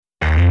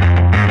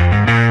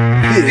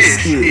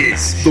This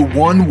is the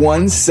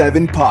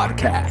 117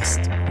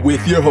 Podcast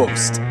with your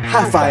host,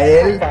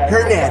 Rafael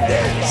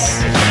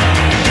Hernandez.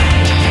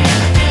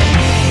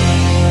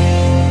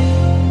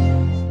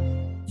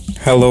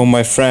 Hello,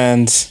 my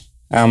friends.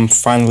 I'm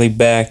finally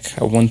back.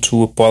 I want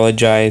to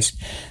apologize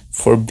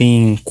for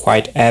being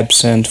quite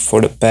absent for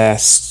the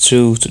past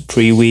 2 to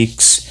 3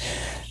 weeks.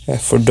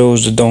 For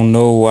those that don't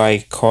know,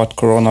 I caught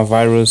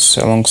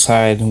coronavirus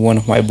alongside one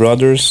of my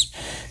brothers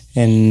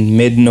in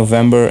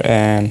mid-November,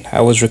 and I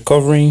was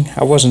recovering.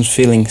 I wasn't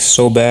feeling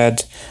so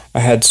bad.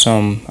 I had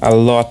a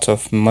lot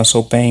of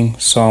muscle pain,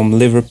 some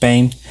liver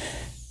pain,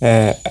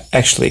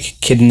 actually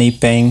kidney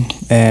pain,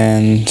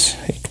 and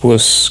it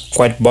was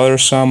quite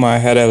bothersome. I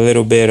had a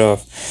little bit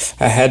of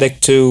a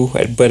headache too,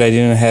 but I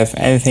didn't have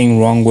anything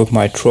wrong with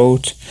my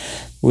throat,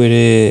 which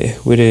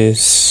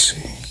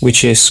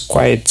is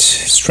quite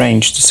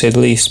strange to say the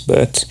least,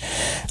 but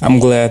I'm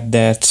glad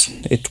that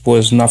it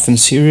was nothing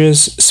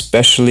serious,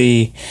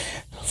 especially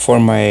for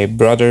my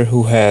brother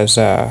who has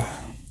a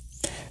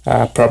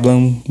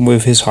problem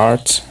with his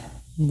heart.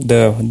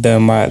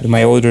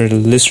 My older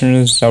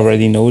listeners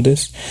already know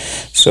this.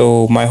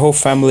 So my whole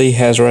family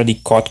has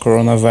already caught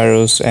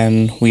coronavirus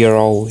and we are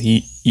all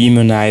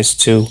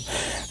immunized too.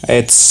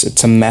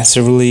 It's a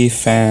massive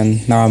relief,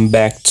 and now I'm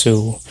back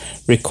to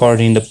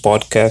recording the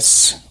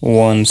podcasts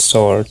once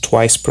or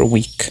twice per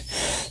week.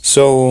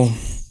 So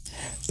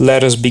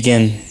let us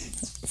begin.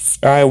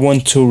 I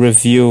want to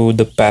review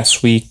the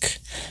past week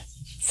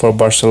for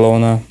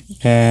Barcelona,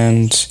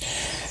 and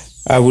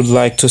I would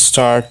like to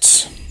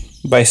start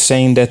by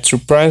saying that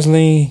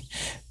surprisingly,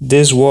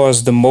 this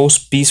was the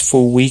most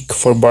peaceful week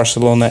for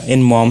Barcelona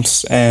in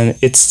months, and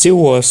it still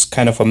was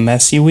kind of a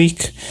messy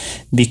week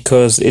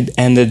because it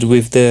ended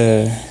with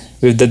the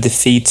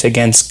defeat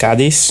against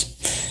Cadiz,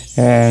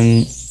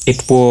 and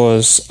it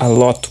was a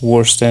lot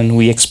worse than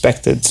we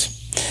expected.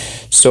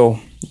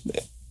 So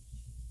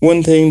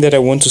one thing that I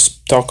want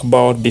to talk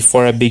about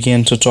before I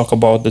begin to talk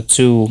about the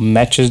two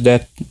matches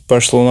that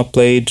Barcelona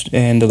played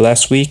in the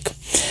last week,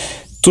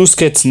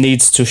 Tusquets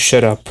needs to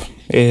shut up.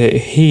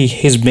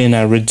 He's been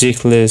a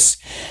ridiculous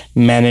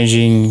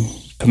managing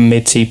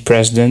committee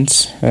president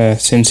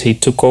since he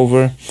took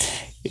over.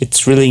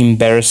 It's really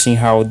embarrassing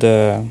how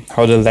the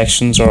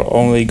elections are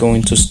only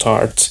going to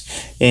start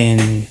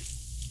in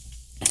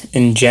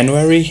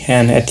January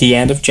and at the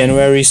end of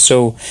January,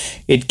 so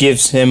it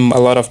gives him a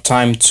lot of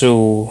time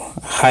to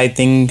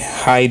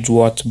hide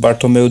what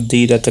Bartomeu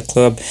did at the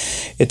club.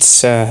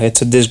 It's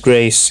a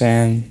disgrace,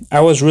 and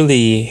I was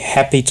really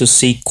happy to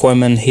see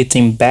Koeman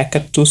hitting back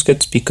at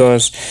Tusquets,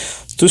 because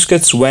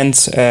Tusquets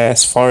went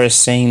as far as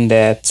saying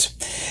that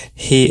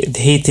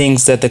he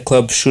thinks that the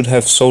club should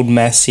have sold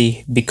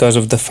Messi because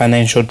of the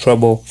financial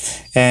trouble,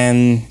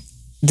 and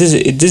this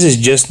is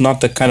just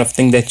not the kind of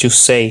thing that you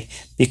say,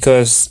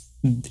 because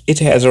it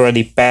has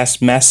already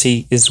passed.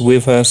 Messi is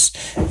with us,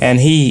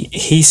 and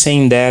he's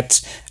saying that.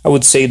 I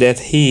would say that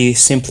he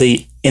is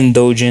simply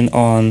indulging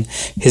on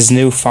his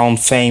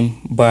newfound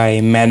fame by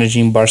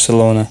managing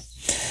Barcelona.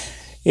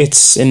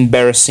 It's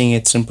embarrassing,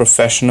 it's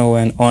unprofessional,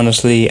 and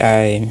honestly,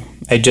 I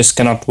just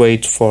cannot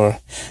wait for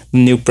the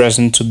new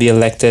president to be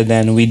elected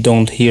and we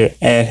don't hear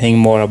anything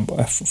more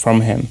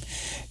from him.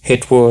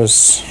 It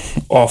was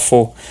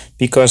awful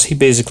because he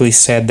basically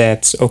said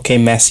that, okay,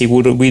 Messi,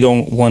 we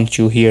don't want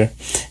you here.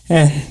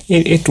 And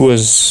it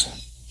was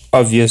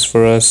obvious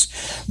for us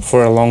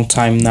for a long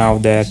time now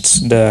that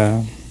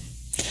the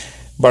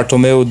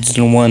Bartomeu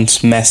didn't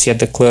want Messi at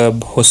the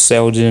club,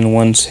 Rosell didn't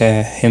want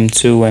him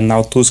too, and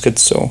now Tusquets.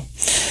 So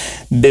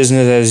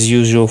business as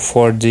usual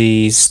for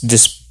these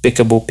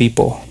despicable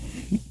people.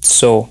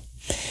 So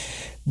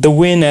the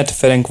win at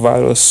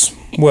Ferencváros,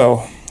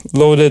 well,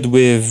 loaded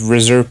with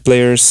reserve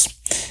players,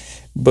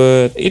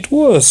 but it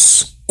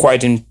was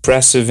quite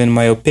impressive in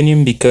my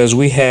opinion, because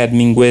we had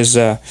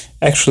Mingueza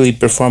actually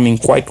performing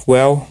quite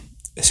well.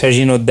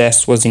 Sergiño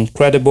Dest was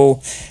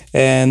incredible,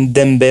 and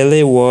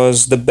Dembele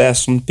was the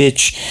best on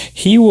pitch.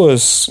 He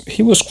was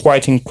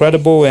quite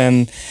incredible,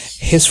 and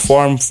his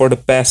form for the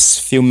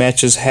past few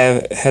matches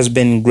has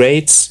been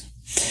great,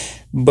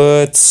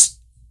 but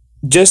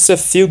just a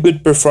few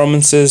good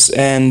performances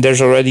and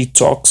there's already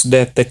talks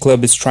that the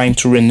club is trying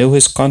to renew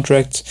his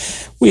contract.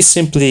 We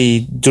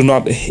simply don't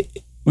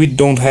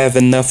have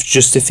enough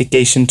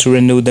justification to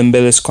renew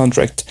Dembele's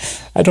contract.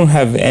 I don't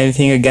have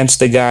anything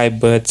against the guy,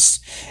 but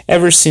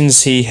ever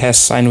since he has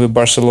signed with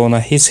Barcelona,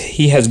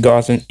 he has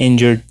gotten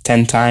injured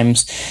 10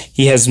 times.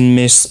 He has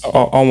missed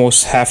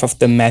almost half of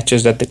the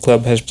matches that the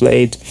club has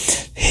played.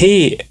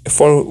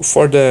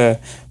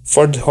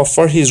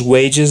 For his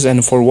wages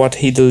and for what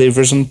he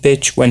delivers on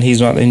pitch when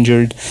he's not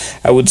injured,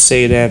 I would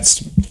say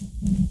that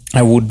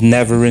I would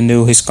never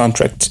renew his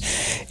contract.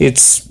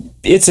 It's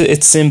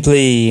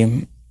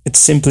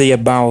simply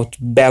about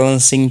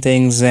balancing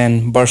things,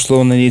 and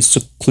Barcelona needs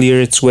to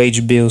clear its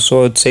wage bill. So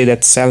I would say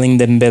that selling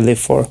Dembele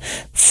for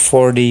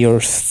 40 or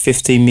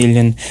 50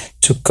 million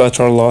to cut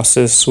our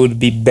losses would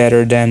be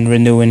better than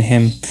renewing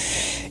him,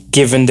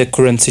 given the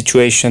current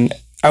situation.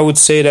 I would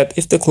say that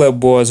if the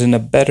club was in a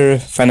better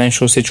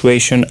financial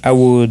situation, I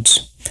would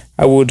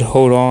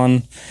hold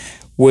on,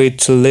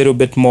 wait a little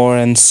bit more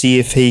and see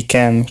if he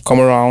can come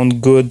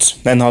around good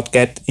and not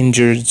get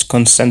injured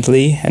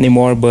constantly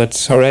anymore.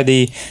 But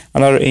already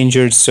another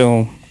injured,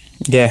 so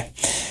yeah,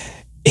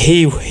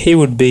 he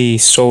would be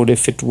sold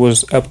if it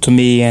was up to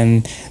me.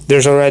 And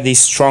there's already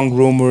strong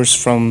rumors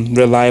from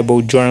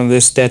reliable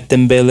journalists that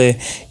Dembele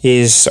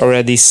is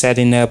already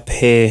setting up,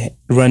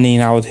 running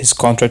out his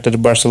contract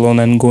at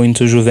Barcelona and going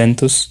to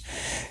Juventus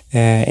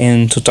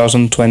in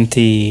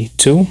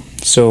 2022.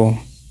 So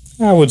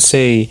I would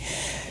say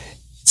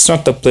it's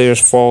not the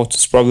player's fault.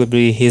 It's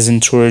probably his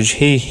entourage.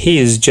 He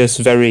is just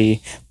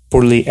very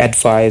poorly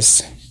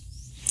advised.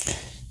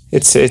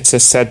 It's a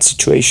sad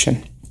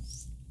situation.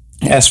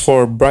 As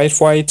for Bright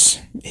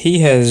White, he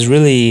has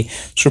really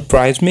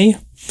surprised me.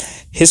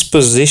 His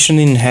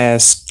positioning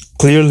has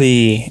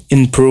clearly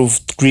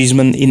improved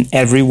Griezmann in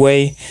every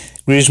way.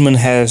 Griezmann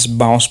has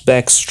bounced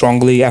back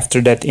strongly after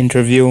that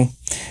interview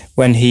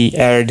when he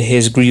aired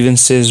his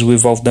grievances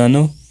with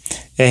Valdano.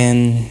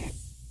 And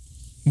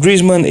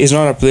Griezmann is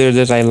not a player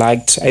that I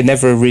liked. I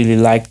never really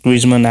liked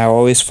Griezmann. I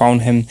always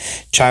found him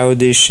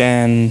childish,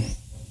 and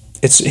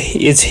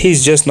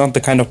he's just not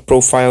the kind of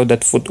profile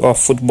of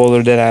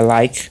footballer that I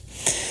like.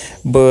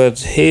 But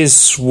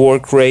his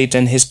work rate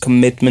and his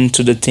commitment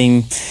to the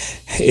team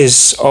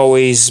is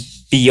always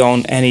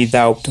beyond any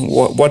doubt.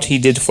 What he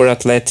did for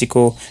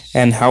Atletico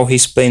and how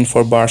he's playing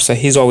for Barca,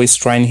 he's always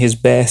trying his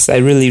best. I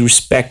really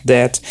respect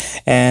that,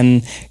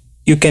 and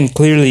you can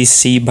clearly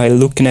see by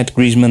looking at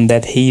Griezmann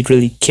that he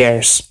really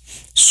cares.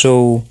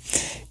 So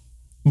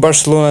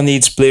Barcelona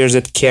needs players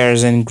that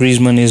cares, and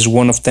Griezmann is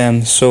one of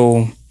them.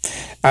 So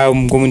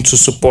I'm going to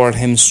support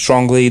him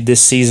strongly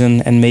this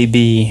season, and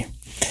maybe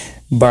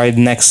by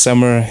next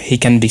summer he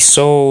can be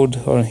sold,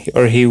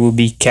 or he will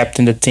be kept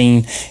in the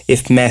team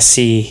if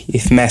Messi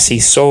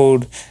is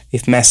sold,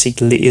 if Messi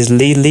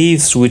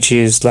leaves, which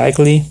is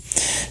likely.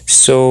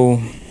 So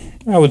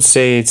I would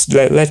say it's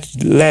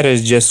let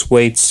us just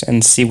wait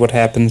and see what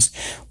happens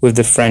with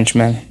the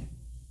Frenchman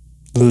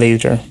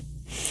later.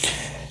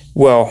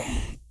 Well,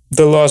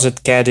 the loss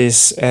at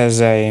Cadiz,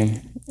 as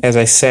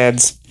I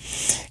said,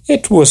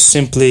 it was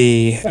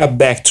simply a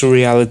back to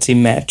reality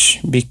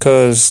match,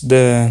 because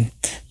the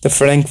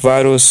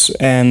Ferencváros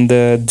and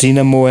the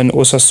Dinamo and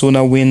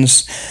Osasuna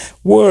wins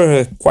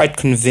were quite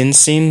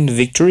convincing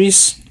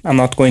victories. I'm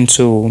not going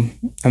to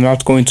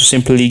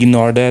simply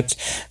ignore that,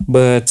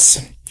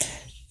 but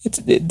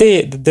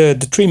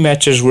the three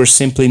matches were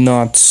simply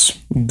not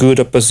good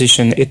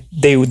opposition.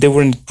 They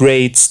weren't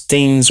great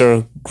teams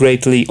or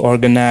greatly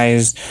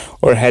organized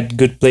or had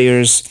good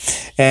players.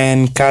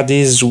 And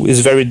Cadiz is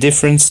very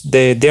different.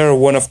 They were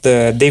one of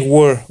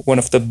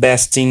the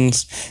best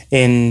teams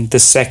in the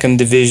second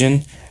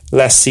division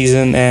last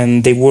season,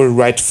 and they were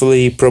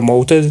rightfully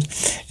promoted,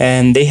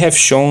 and they have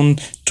shown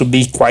to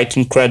be quite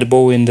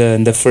incredible in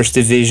the first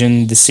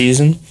division this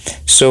season.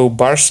 So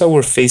Barca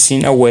were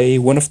facing away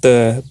one of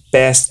the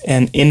best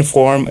and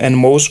informed and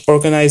most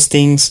organized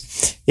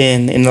teams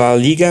in La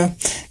Liga,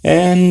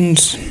 and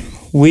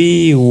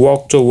we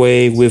walked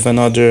away with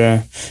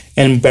another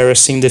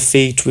embarrassing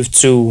defeat with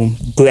two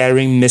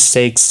glaring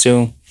mistakes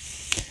too.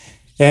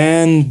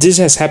 And this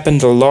has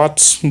happened a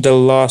lot. The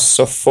loss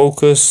of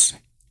focus,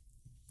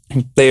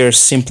 players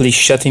simply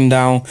shutting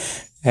down.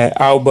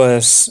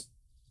 Alba's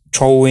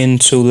throw-in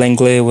to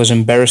Lenglet was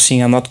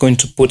embarrassing. I'm not going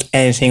to put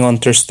anything on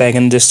Ter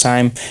Stegen this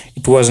time.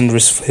 It wasn't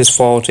his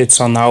fault. It's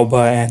on Alba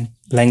and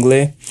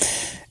Lenglet.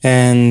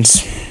 And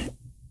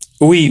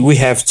we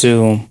have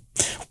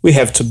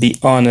to be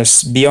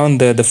honest. Beyond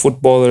the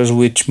footballers,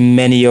 which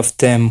many of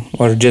them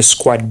are just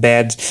quite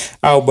bad,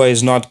 Alba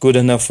is not good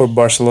enough for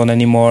Barcelona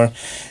anymore.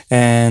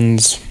 And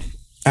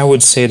I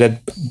would say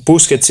that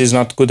Busquets is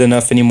not good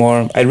enough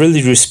anymore. I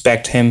really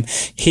respect him.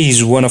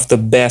 He's one of the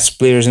best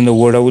players in the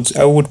world.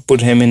 I would put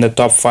him in the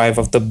top 5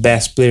 of the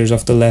best players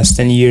of the last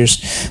 10 years.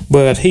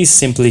 But he's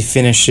simply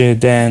finished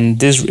it, and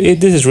this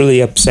is really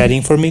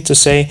upsetting for me to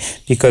say,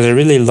 because I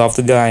really love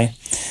the guy.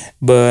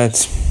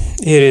 But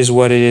it is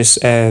what it is,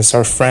 as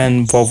our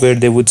friend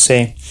Valverde would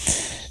say.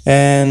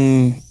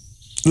 And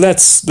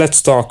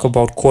let's talk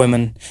about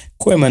Koeman.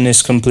 Koeman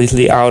is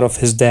completely out of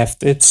his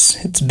depth.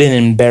 It's been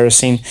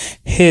embarrassing.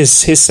 His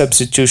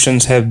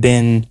substitutions have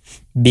been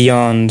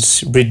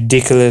beyond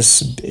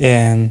ridiculous,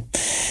 and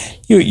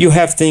you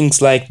have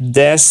things like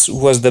Dest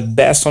was the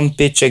best on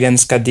pitch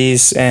against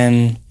Cadiz,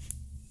 and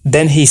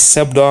then he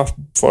subbed off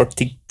for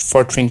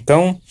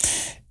Trincão.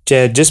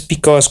 Just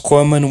because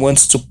Koeman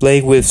wants to play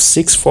with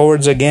 6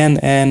 forwards again.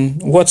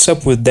 And what's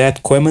up with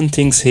that? Koeman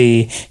thinks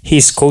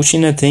he's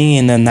coaching a thing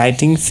in the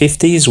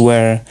 1950s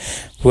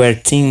where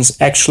teams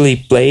actually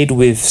played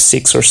with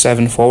 6 or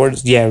 7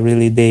 forwards. Yeah,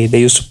 really, they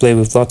used to play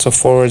with lots of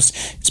forwards,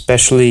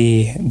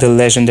 especially the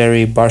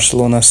legendary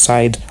Barcelona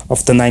side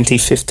of the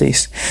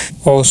 1950s.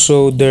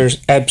 Also,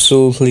 there's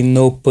absolutely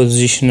no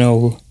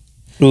positional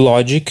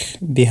logic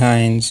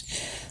behind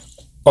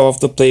all of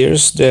the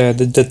players.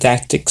 The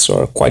tactics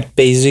are quite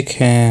basic,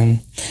 and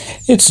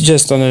it's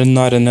just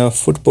not enough.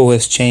 Football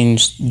has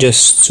changed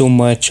just too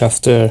much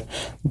after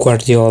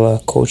Guardiola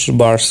coached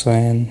Barca,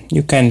 and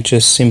you can't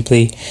just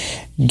simply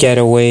get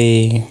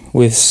away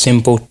with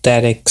simple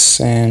tactics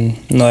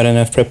and not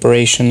enough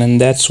preparation.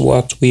 And that's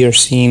what we are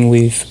seeing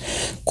with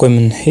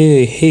Koeman.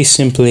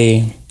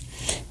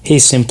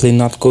 He's simply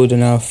not good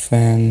enough,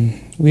 and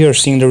we are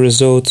seeing the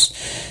results.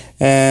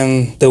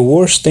 And the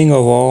worst thing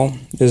of all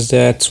is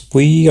that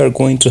we are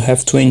going to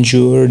have to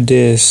endure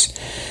this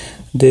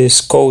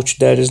coach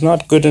that is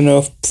not good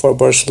enough for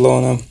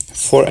Barcelona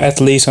for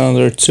at least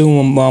another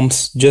 2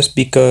 months, just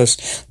because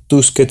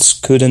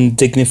Busquets couldn't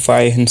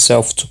dignify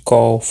himself to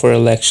call for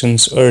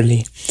elections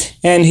early.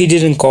 And he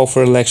didn't call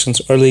for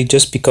elections early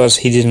just because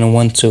he didn't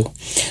want to.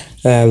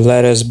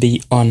 Let us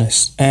be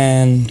honest.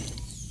 And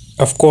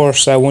of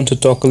course, I want to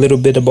talk a little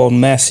bit about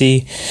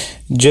Messi.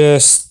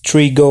 Just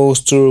 3 goals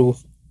to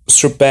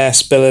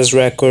surpass Pele's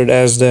record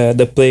as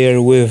the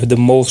player with the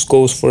most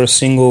goals for a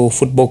single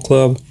football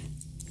club.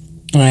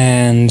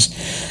 And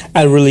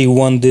I really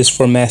want this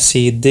for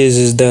Messi. This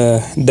is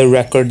the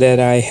record that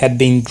I had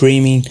been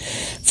dreaming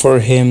for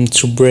him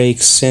to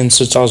break since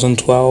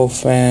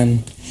 2012,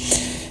 and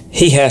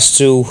he has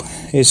to.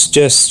 It's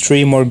just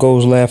 3 more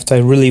goals left. I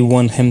really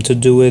want him to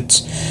do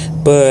it,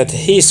 but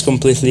he's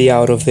completely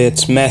out of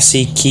it.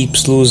 Messi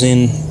keeps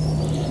losing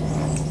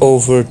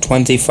over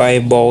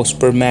 25 balls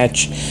per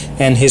match,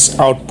 and his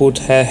output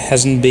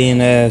hasn't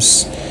been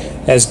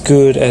as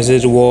good as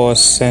it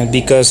was, and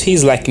because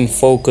he's lacking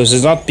focus.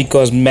 It's not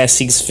because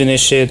Messi's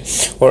finished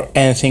it or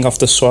anything of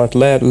the sort.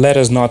 Let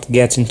us not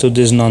get into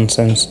this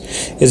nonsense.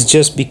 It's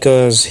just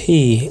because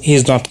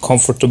he's not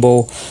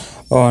comfortable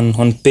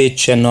on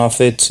pitch and off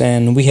it,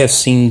 and we have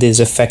seen these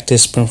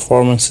effective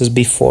performances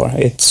before.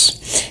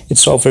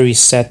 It's all very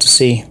sad to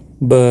see,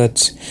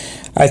 but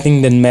I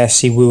think that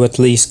Messi will at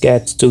least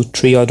get to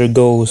 3 other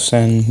goals,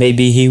 and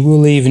maybe he will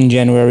leave in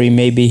January,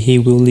 maybe he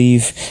will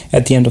leave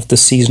at the end of the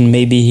season,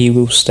 maybe he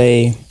will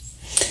stay.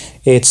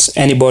 It's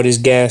anybody's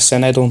guess,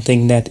 and I don't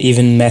think that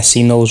even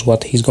Messi knows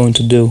what he's going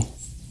to do.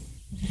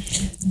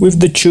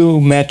 With the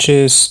 2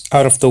 matches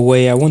out of the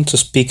way, I want to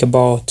speak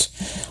about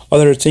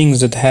other things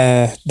that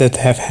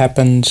have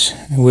happened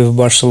with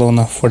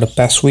Barcelona for the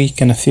past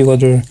week, and a few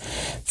other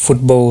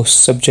football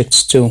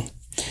subjects too.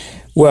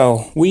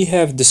 Well, we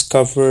have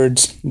discovered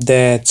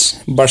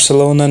that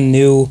Barcelona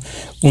knew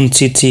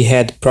Umtiti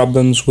had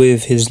problems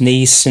with his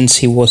knees since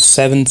he was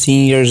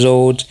 17 years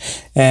old,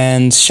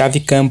 and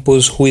Xavi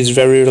Campos, who is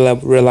very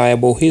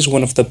reliable, he's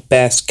one of the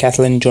best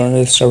Catalan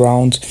journalists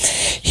around,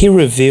 he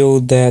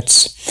revealed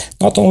that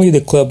not only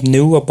the club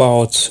knew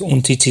about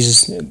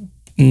Umtiti's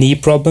knee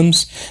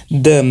problems,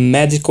 the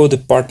medical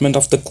department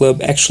of the club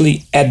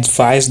actually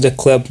advised the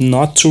club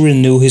not to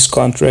renew his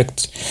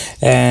contract,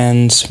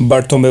 and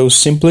Bartomeu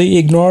simply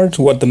ignored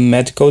what the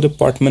medical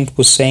department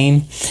was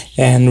saying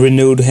and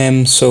renewed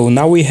him. So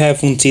now we have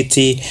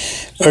Umtiti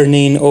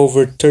earning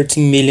over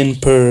 13 million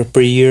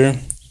per year,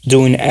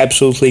 doing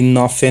absolutely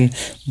nothing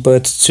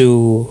but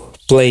to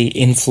play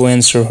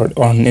influencer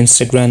on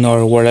Instagram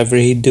or whatever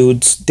he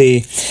does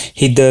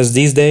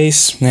these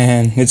days,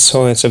 and it's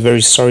a very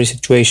sorry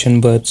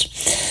situation, but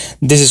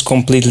this is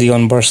completely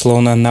on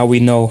Barcelona. Now we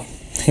know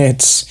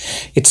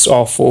it's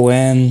awful.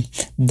 And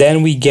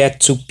then we get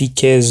to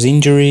Piqué's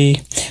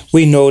injury.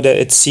 We know that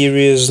it's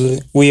serious.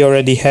 We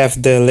already have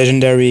the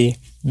legendary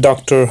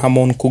Dr.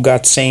 Ramon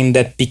Cugat saying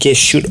that Piqué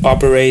should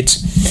operate,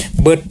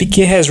 but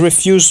Piqué has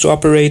refused to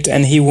operate,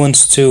 and he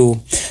wants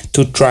to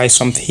try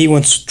something. He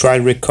wants to try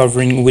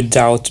recovering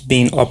without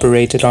being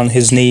operated on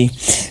his knee,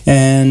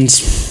 and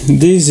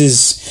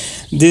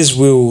this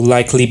will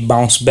likely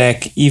bounce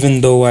back.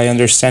 Even though I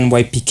understand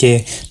why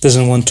Piqué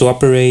doesn't want to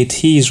operate,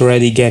 he's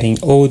already getting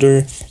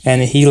older,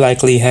 and he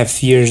likely have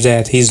fears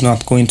that he's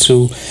not going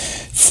to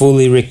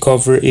fully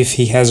recover if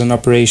he has an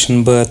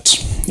operation. But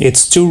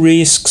it's 2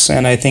 risks,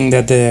 and I think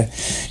that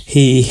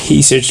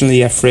he's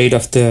certainly afraid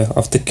of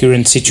the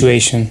current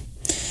situation.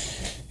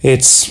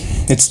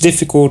 It's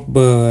difficult,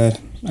 but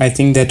I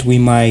think that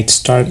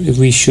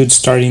we should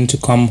starting to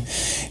come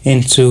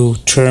into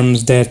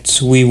terms that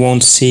we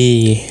won't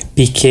see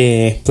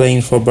Piqué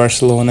playing for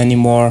Barcelona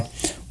anymore,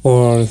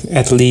 or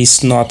at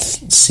least not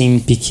seeing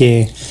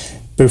Piqué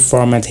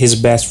perform at his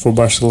best for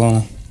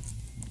Barcelona.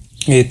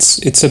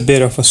 It's a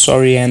bit of a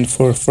sorry end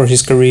for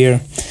his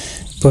career,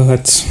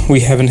 but we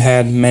haven't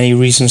had many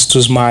reasons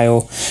to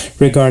smile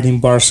regarding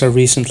Barca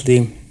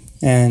recently,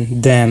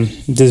 and damn,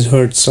 this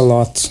hurts a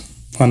lot,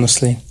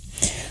 honestly.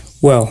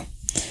 Well,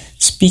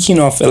 speaking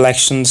of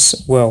elections,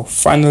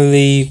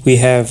 finally we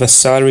have a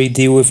salary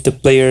deal with the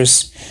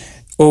players.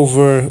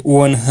 Over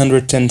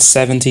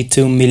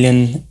 172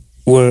 million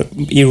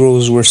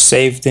euros were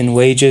saved in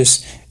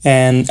wages,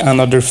 and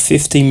another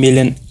 50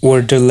 million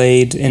were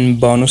delayed in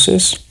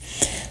bonuses.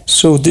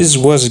 So this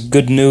was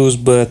good news,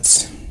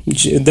 but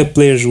the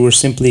players were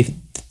simply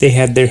they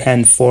had their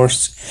hand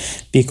forced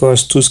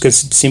because Tusk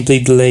simply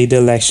delayed the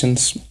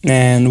elections.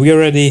 And we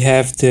already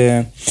have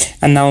the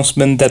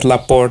announcement that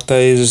Laporta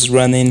is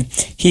running.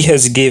 He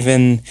has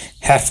given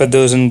half a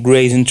dozen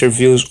great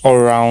interviews all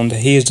around.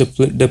 He is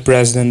the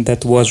president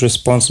that was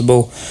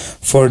responsible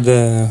for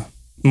the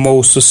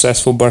most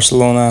successful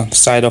Barcelona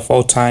side of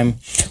all time.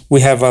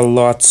 We have a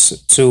lot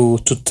to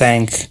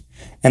thank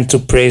and to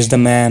praise the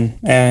man,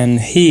 and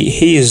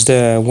he is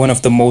one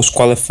of the most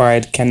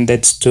qualified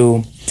candidates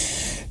to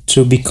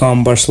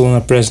become Barcelona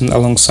president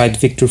alongside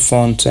Victor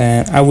Font.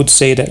 And I would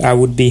say that I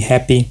would be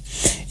happy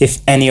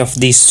if any of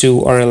these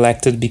two are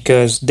elected,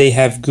 because they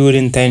have good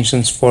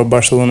intentions for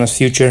Barcelona's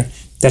future.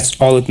 That's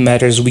all it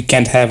matters. We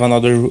can't have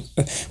Toni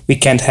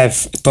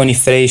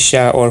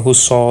Freixa or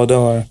Hussaud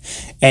or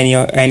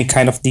any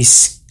kind of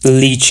these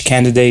leech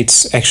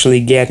candidates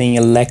actually getting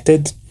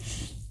elected.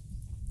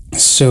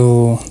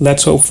 So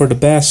let's hope for the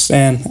best,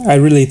 and I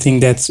really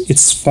think that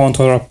it's Font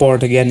or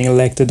Laporta getting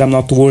elected. I'm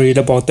not worried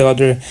about the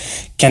other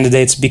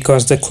candidates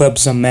because the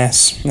club's a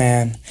mess,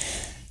 and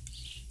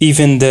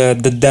even the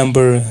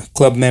dumber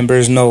club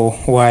members know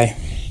why.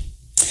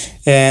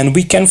 And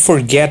we can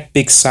forget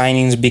big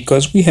signings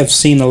because we have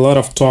seen a lot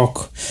of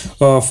talk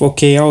of,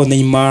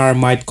 Neymar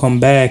might come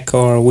back,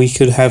 or we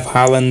could have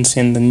Haaland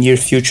in the near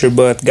future.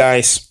 But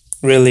guys,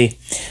 really,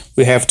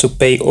 we have to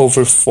pay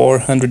over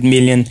 400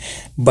 million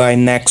by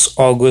next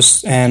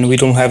August, and we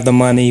don't have the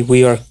money.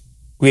 We are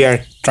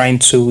trying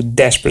to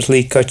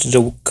desperately cut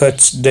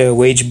the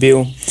wage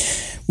bill.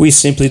 We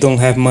simply don't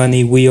have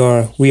money. We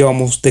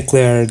almost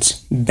declared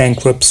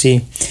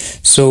bankruptcy.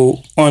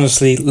 So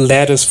honestly,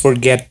 let us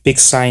forget big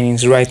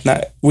signings right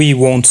now. We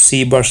won't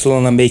see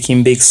Barcelona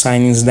making big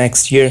signings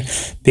next year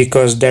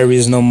because there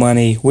is no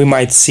money. We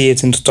might see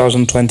it in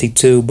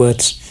 2022,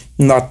 but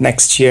not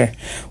next year.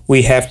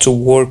 We have to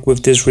work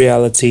with this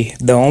reality.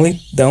 The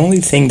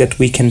only thing that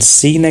we can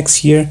see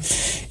next year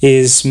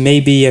is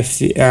maybe a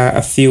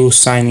few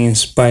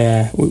signings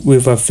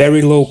with a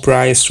very low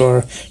price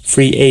or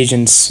free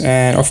agents.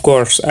 And of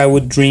course, I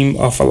would dream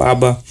of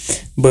Alaba,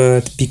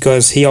 but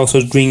because he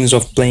also dreams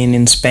of playing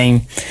in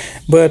Spain.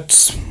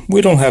 But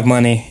we don't have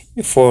money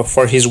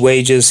for his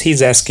wages.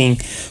 He's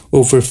asking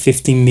over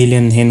 15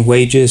 million in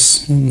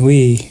wages.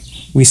 We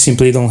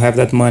simply don't have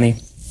that money.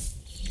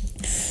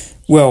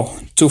 Well,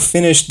 to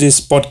finish this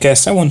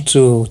podcast, I want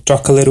to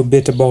talk a little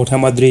bit about Real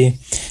Madrid,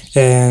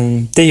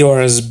 and they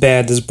are as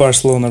bad as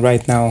Barcelona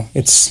right now.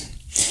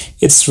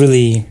 It's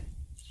really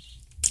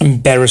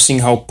embarrassing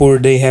how poor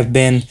they have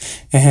been,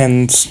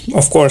 and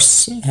of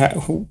course,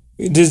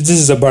 this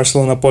is a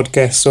Barcelona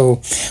podcast,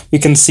 so we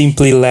can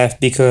simply laugh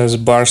because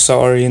Barca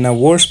are in a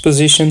worse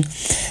position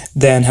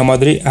than Real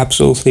Madrid,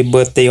 absolutely,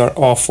 but they are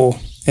awful,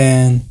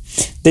 and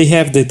they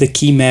have the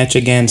key match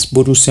against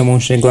Borussia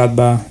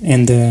Mönchengladbach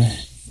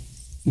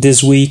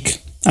this week.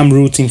 I'm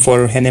rooting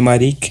for René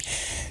Maric,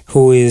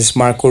 who is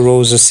Marco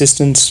Rose's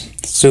assistant,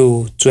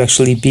 to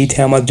actually beat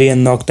Real Madrid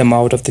and knock them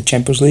out of the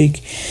Champions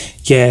League.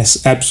 Yes,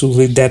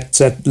 absolutely,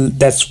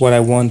 that's what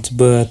I want.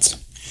 But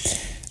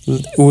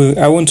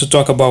I want to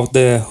talk about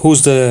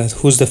who's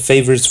the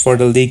favorites for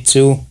the League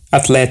 2.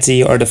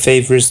 Atleti are the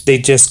favorites. They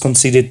just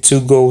conceded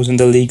 2 goals in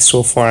the league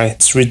so far.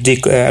 It's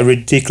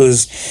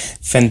ridiculous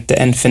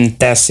and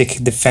fantastic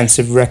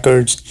defensive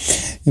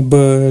records,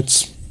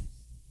 but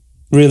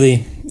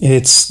really,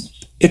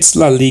 it's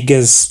La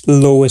Liga's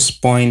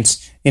lowest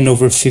points in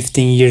over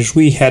 15 years.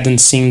 We hadn't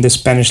seen the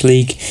Spanish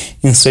league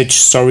in such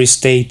sorry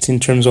state in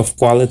terms of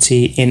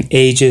quality in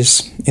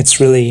ages. It's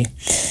really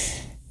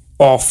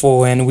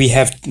awful, and we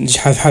have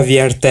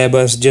Javier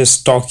Tebas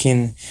just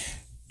talking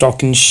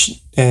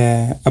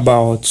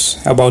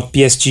about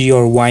PSG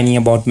or whining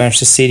about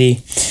Manchester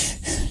City,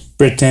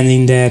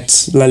 pretending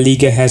that La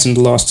Liga hasn't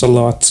lost a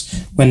lot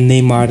when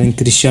Neymar and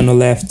Cristiano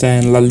left,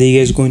 and La Liga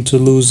is going to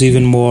lose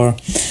even more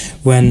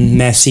when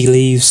Messi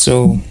leaves.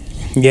 So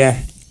yeah,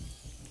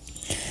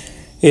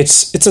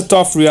 it's a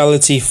tough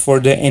reality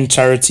for the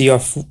entirety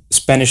of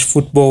Spanish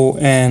football,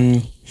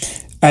 and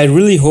I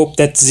really hope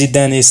that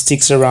Zidane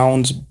sticks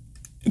around,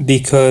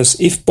 because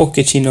if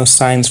Pochettino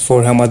signs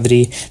for Real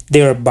Madrid,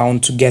 they are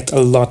bound to get a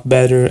lot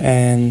better,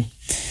 and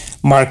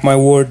mark my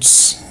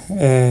words,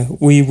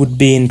 we would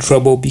be in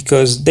trouble,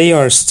 because they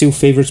are still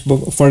favorites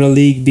for the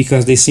league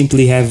because they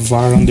simply have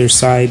VAR on their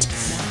side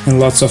and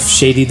lots of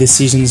shady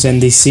decisions,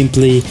 and they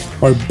simply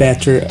are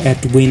better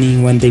at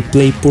winning when they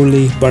play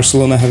poorly.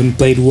 Barcelona haven't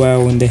played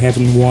well and they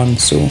haven't won,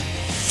 so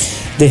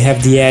they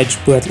have the edge,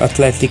 but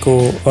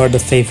Atletico are the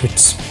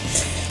favorites.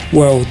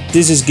 Well,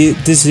 this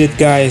is it,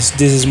 guys.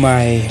 This is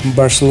my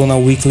Barcelona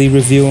weekly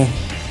review.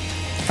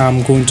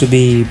 I'm going to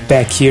be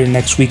back here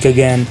next week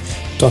again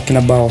talking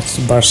about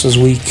Barca's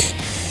week.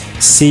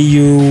 See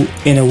you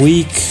in a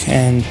week,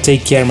 and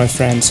take care, my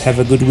friends. Have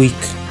a good week.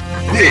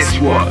 This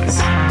was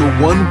the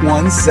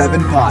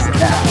 117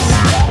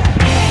 Podcast.